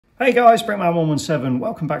Hey guys, Brickman117.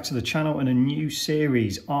 Welcome back to the channel and a new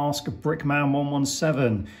series, Ask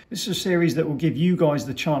Brickman117. This is a series that will give you guys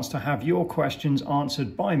the chance to have your questions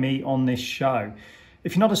answered by me on this show.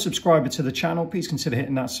 If you're not a subscriber to the channel, please consider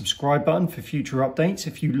hitting that subscribe button for future updates.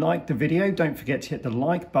 If you like the video, don't forget to hit the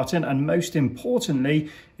like button. And most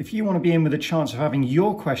importantly, if you want to be in with a chance of having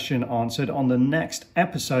your question answered on the next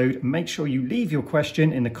episode, make sure you leave your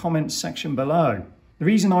question in the comments section below. The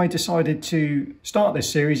reason I decided to start this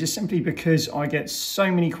series is simply because I get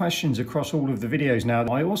so many questions across all of the videos now.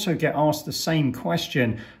 I also get asked the same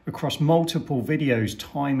question across multiple videos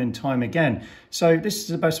time and time again. So this is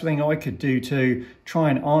the best thing I could do to try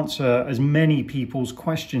and answer as many people's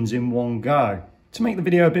questions in one go. To make the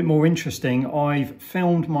video a bit more interesting, I've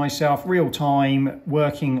filmed myself real time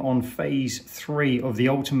working on phase 3 of the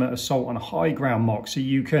Ultimate Assault on High Ground mock, so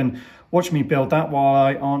you can watch me build that while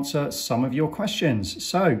I answer some of your questions.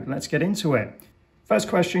 So let's get into it. First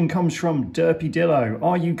question comes from Derpy Dillo.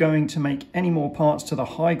 Are you going to make any more parts to the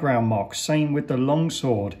High Ground mock? Same with the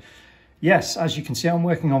longsword. Yes, as you can see, I'm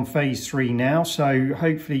working on phase 3 now, so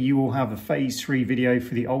hopefully you will have a phase 3 video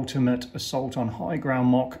for the Ultimate Assault on High Ground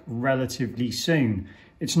mock relatively soon.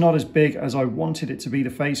 It's not as big as I wanted it to be,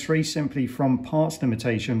 the phase 3, simply from parts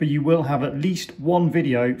limitation, but you will have at least one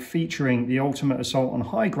video featuring the Ultimate Assault on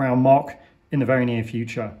High Ground mock in the very near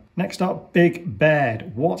future. Next up, Big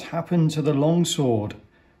Baird. What happened to the longsword?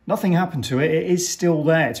 Nothing happened to it. It is still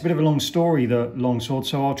there. It's a bit of a long story, the longsword,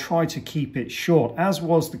 so I'll try to keep it short. As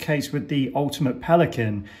was the case with the Ultimate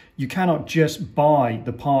Pelican, you cannot just buy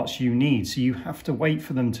the parts you need, so you have to wait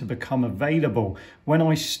for them to become available. When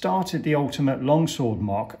I started the Ultimate Longsword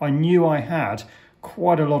mock, I knew I had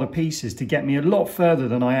quite a lot of pieces to get me a lot further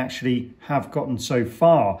than I actually have gotten so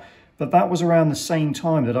far. But that was around the same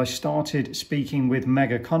time that I started speaking with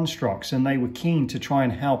Mega Constructs, and they were keen to try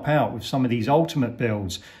and help out with some of these ultimate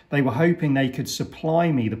builds. They were hoping they could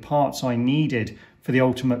supply me the parts I needed for the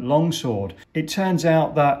Ultimate Longsword. It turns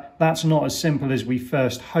out that that's not as simple as we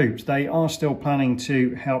first hoped. They are still planning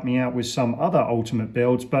to help me out with some other ultimate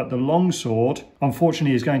builds, but the Longsword,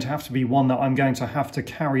 unfortunately, is going to have to be one that I'm going to have to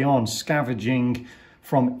carry on scavenging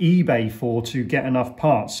from eBay for to get enough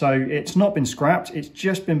parts. So it's not been scrapped, it's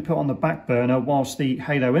just been put on the back burner whilst the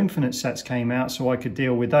Halo Infinite sets came out so I could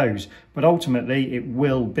deal with those. But ultimately it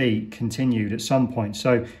will be continued at some point.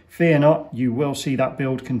 So fear not, you will see that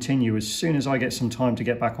build continue as soon as I get some time to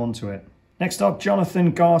get back onto it. Next up, Jonathan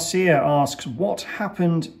Garcia asks, what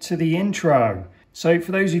happened to the intro? So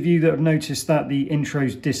for those of you that have noticed that the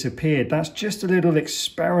intro's disappeared, that's just a little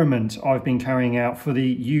experiment I've been carrying out for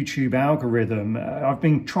the YouTube algorithm. I've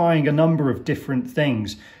been trying a number of different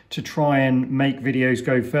things to try and make videos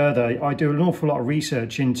go further. I do an awful lot of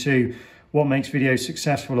research into what makes videos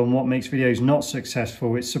successful and what makes videos not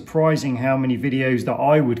successful. It's surprising how many videos that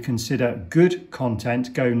I would consider good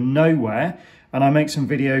content go nowhere. And I make some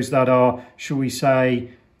videos that are, shall we say,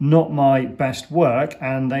 not my best work,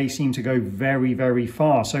 and they seem to go very, very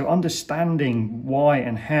far. So understanding why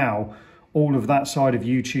and how all of that side of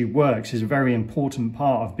YouTube works is a very important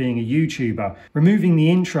part of being a YouTuber. Removing the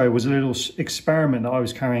intro was a little experiment that I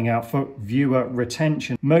was carrying out for viewer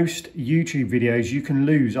retention. Most YouTube videos, you can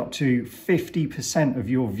lose up to 50% of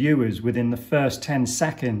your viewers within the first 10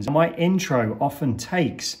 seconds. My intro often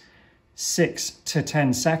takes 6 to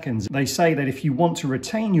 10 seconds. They say that if you want to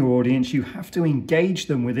retain your audience, you have to engage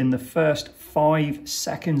them within the first 5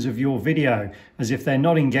 seconds of your video. As if they're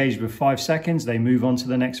not engaged with 5 seconds, they move on to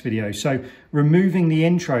the next video. So removing the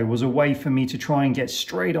intro was a way for me to try and get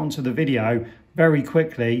straight onto the video very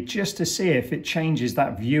quickly, just to see if it changes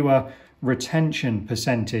that viewer retention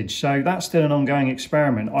percentage. So that's still an ongoing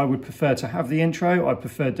experiment. I would prefer to have the intro. I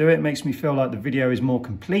prefer to do it. It makes me feel like the video is more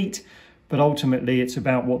complete. But ultimately it's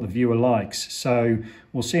about what the viewer likes. So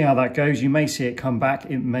we'll see how that goes. You may see it come back,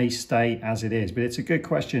 it may stay as it is, but it's a good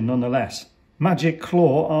question nonetheless. Magic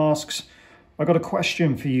Claw asks, I got a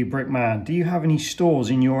question for you, Brickman. Do you have any stores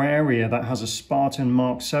in your area that has a Spartan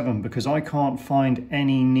Mark 7? Because I can't find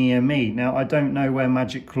any near me. Now, I don't know where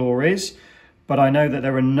Magic Claw is, but I know that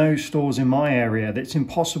there are no stores in my area. It's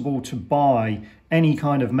impossible to buy any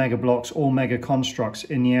kind of mega blocks or mega constructs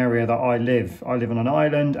in the area that I live. I live on an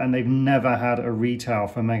island and they've never had a retail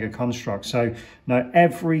for mega constructs. So no,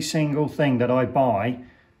 every single thing that I buy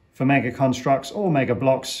for mega constructs or mega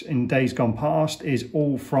blocks in days gone past is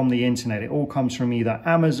all from the internet. It all comes from either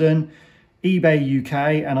Amazon, eBay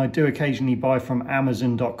UK, and I do occasionally buy from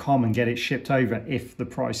Amazon.com and get it shipped over if the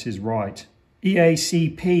price is right.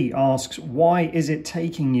 EACP asks, why is it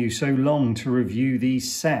taking you so long to review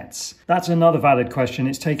these sets? That's another valid question.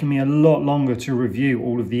 It's taken me a lot longer to review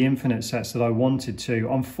all of the Infinite sets that I wanted to.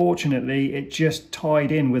 Unfortunately, it just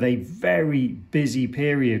tied in with a very busy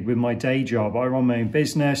period with my day job. I run my own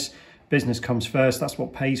business. Business comes first. That's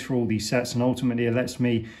what pays for all these sets, and ultimately it lets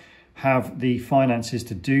me have the finances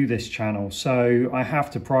to do this channel. So I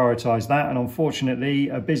have to prioritize that, and unfortunately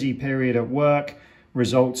a busy period at work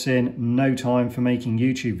results in no time for making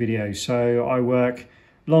YouTube videos. So I work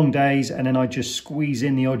long days and then I just squeeze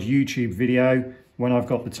in the odd YouTube video when I've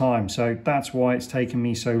got the time. So that's why it's taken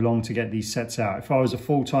me so long to get these sets out. If I was a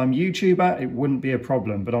full-time YouTuber, it wouldn't be a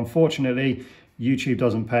problem, but unfortunately YouTube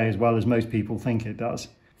doesn't pay as well as most people think it does.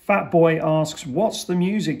 Fat Boy asks, what's the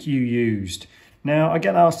music you used? Now, I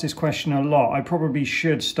get asked this question a lot. I probably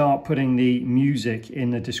should start putting the music in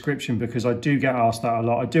the description because I do get asked that a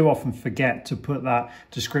lot. I do often forget to put that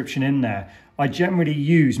description in there. I generally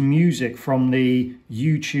use music from the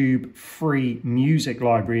YouTube free music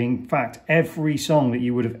library. In fact, every song that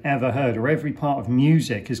you would have ever heard or every part of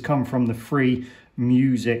music has come from the free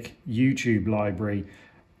music YouTube library.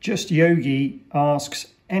 Just Yogi asks,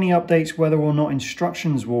 any updates whether or not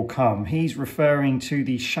instructions will come? He's referring to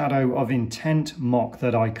the Shadow of Intent mock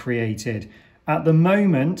that I created. At the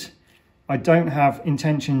moment, I don't have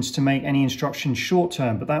intentions to make any instructions short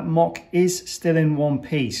term, but that mock is still in one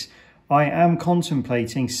piece. I am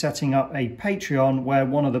contemplating setting up a Patreon where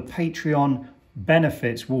one of the Patreon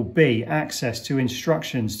benefits will be access to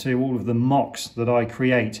instructions to all of the mocks that I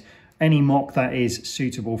create. Any mock that is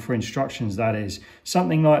suitable for instructions, that is.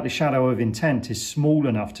 Something like the Shadow of Intent is small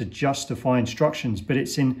enough to justify instructions, but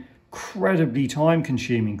it's incredibly time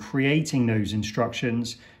consuming creating those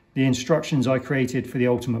instructions. The instructions I created for the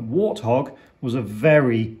Ultimate Warthog was a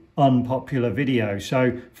very unpopular video.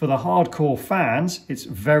 So for the hardcore fans, it's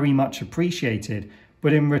very much appreciated.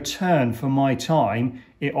 But in return for my time,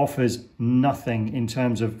 it offers nothing in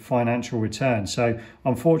terms of financial return. So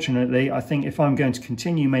unfortunately, I think if I'm going to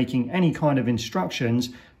continue making any kind of instructions,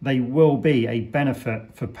 they will be a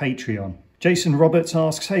benefit for Patreon. Jason Roberts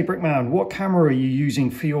asks, hey Brickman, what camera are you using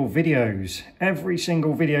for your videos? Every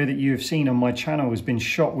single video that you have seen on my channel has been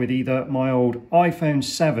shot with either my old iPhone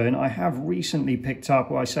 7. I have recently picked up,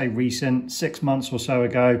 well I say recent, 6 months or so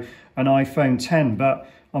ago, an iPhone 10, but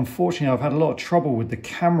unfortunately, I've had a lot of trouble with the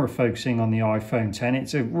camera focusing on the iPhone 10.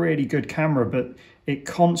 It's a really good camera, but it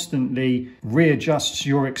constantly readjusts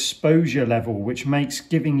your exposure level, which makes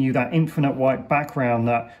giving you that infinite white background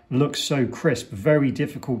that looks so crisp very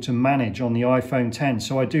difficult to manage on the iPhone 10.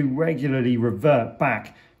 So I do regularly revert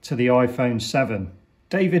back to the iPhone 7.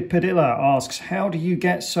 David Padilla asks, how do you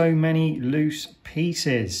get so many loose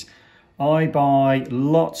pieces? I buy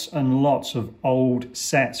lots and lots of old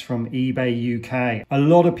sets from eBay UK. A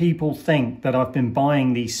lot of people think that I've been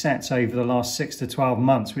buying these sets over the last 6 to 12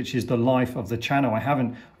 months, which is the life of the channel. I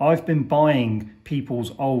haven't. I've been buying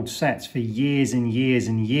people's old sets for years and years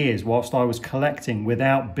and years whilst I was collecting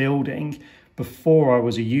without building before I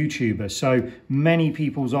was a YouTuber. So many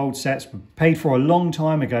people's old sets were paid for a long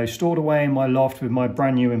time ago, stored away in my loft with my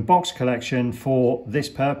brand new in-box collection for this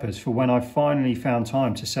purpose, for when I finally found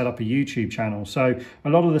time to set up a YouTube channel. So a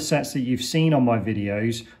lot of the sets that you've seen on my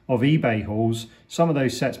videos of eBay hauls, some of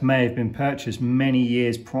those sets may have been purchased many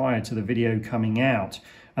years prior to the video coming out.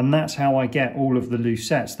 And that's how I get all of the loose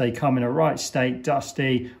sets. They come in a right state,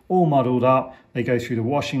 dusty, all muddled up. They go through the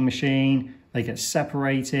washing machine, they get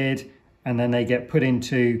separated, and then they get put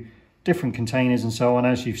into different containers and so on,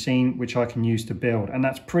 as you've seen, which I can use to build. And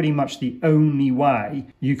that's pretty much the only way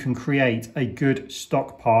you can create a good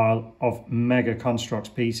stockpile of Mega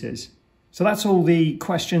Construx pieces. So that's all the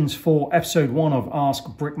questions for episode 1 of Ask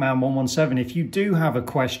Brickman 117. If you do have a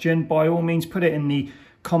question, by all means put it in the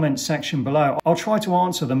comment section below. I'll try to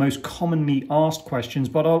answer the most commonly asked questions,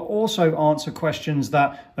 but I'll also answer questions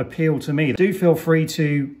that appeal to me. Do feel free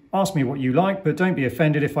to ask me what you like, but don't be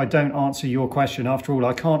offended if I don't answer your question. After all,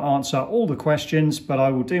 I can't answer all the questions, but I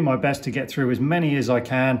will do my best to get through as many as I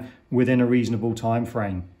can within a reasonable time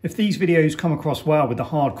frame. If these videos come across well with the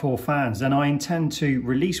hardcore fans, then I intend to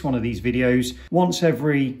release one of these videos once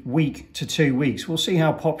every week to 2 weeks. We'll see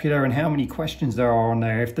how popular and how many questions there are on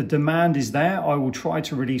there. If the demand is there, I will try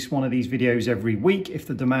to release one of these videos every week. If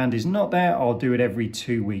the demand is not there, I'll do it every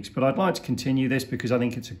 2 weeks. But I'd like to continue this because I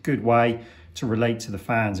think it's a good way to relate to the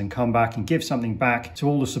fans and come back and give something back to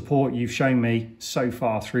all the support you've shown me so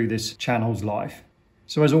far through this channel's life.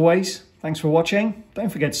 So as always, thanks for watching. Don't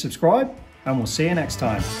forget to subscribe, and we'll see you next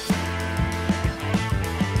time.